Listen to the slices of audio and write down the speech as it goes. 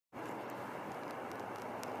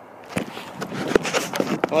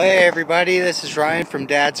Well, hey everybody, this is Ryan from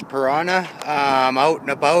Dad's Piranha. I'm out and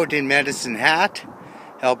about in Medicine Hat,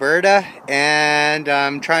 Alberta, and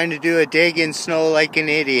I'm trying to do a dig in snow like an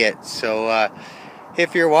idiot. So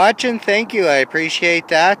if you're watching, thank you, I appreciate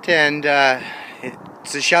that, and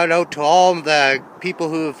it's a shout out to all the people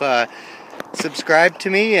who've subscribed to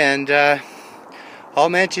me, and I'll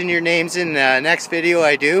mention your names in the next video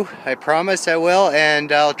I do. I promise I will, and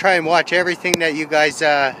I'll try and watch everything that you guys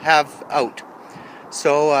have out.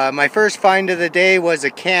 So my first find of the day was a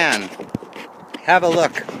can. Have a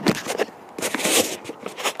look.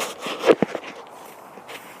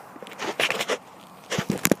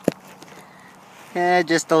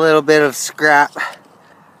 Just a little bit of scrap.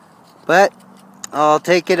 But I'll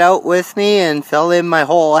take it out with me and fill in my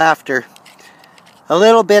hole after. A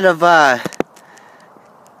little bit of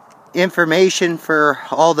information for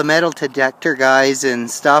all the metal detector guys and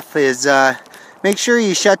stuff is make sure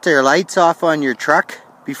you shut their lights off on your truck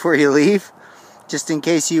before you leave, just in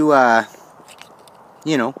case you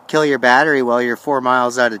you know, kill your battery while you're 4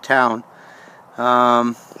 miles out of town.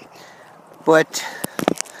 But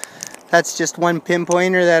that's just one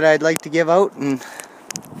pinpointer that I'd like to give out, and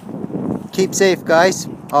keep safe, guys.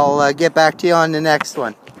 I'll get back to you on the next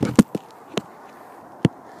one.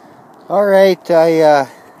 Alright, I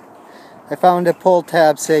found a pull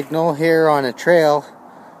tab signal here on a trail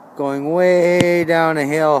going way down a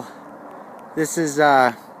hill. This is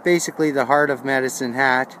basically the heart of Medicine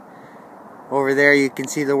Hat. Over there you can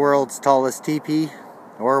see the world's tallest teepee,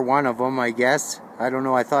 or one of them, I guess. I don't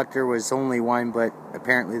know, I thought there was only one, but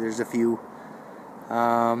apparently there's a few.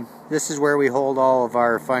 This is where we hold all of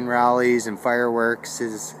our fun rallies and fireworks,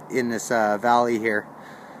 is in this valley here.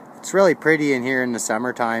 It's really pretty in here in the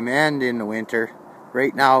summertime and in the winter.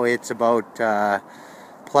 Right now it's about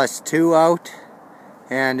 +2 out,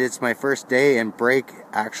 and it's my first day and break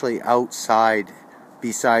actually outside,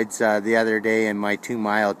 besides the other day in my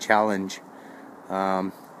 2-mile challenge,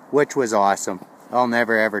 which was awesome. I'll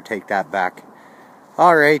never ever take that back.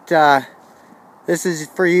 Alright, this is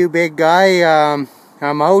for you, big guy.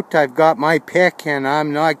 I'm out, I've got my pick, and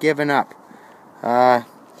I'm not giving up.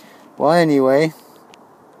 Well, anyway,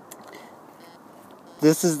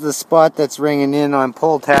 this is the spot that's ringing in on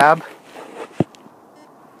pull tab.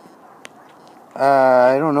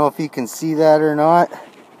 I don't know if you can see that or not,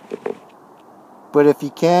 but if you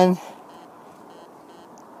can,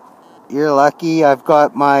 you're lucky. I've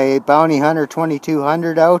got my Bounty Hunter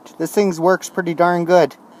 2200 out. This thing works pretty darn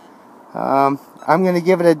good. I'm going to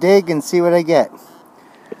give it a dig and see what I get.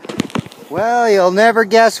 Well, you'll never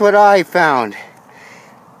guess what I found.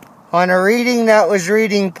 On a reading that was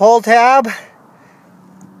reading pull tab,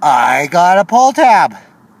 I got a pull tab.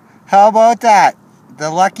 How about that? The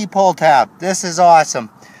lucky pull tab. This is awesome.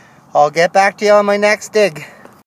 I'll get back to you on my next dig.